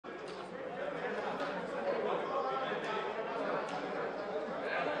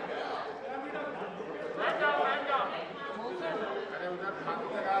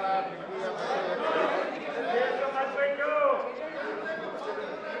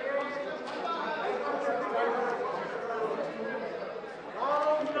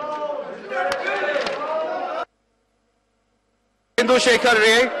Sukhendu Sekhar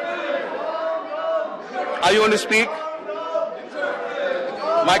Ray, are you going to speak?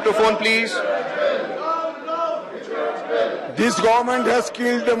 Microphone, please. This government has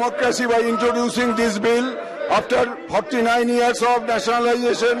killed democracy by introducing this bill after 49 years of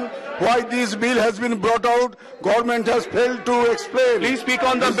nationalization. Why this bill has been brought out, government has failed to explain. Please speak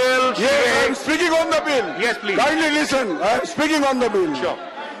on the bill. Yes, I am speaking on the bill. Yes, please. Kindly listen. I am speaking on the bill. Sure.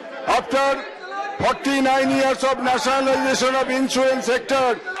 After 49 years of nationalization of insurance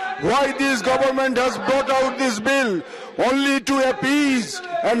sector, why this government has brought out this bill? Only to appease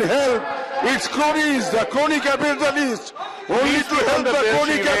and help its cronies, the crony capitalists. Only to help the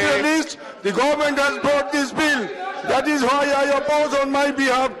crony capitalists, the government has brought this bill. That is why I oppose on my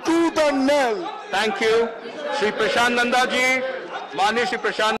behalf tooth and nail. Thank you. Shri Prashant Nanda ji, Mani Shri Prashant.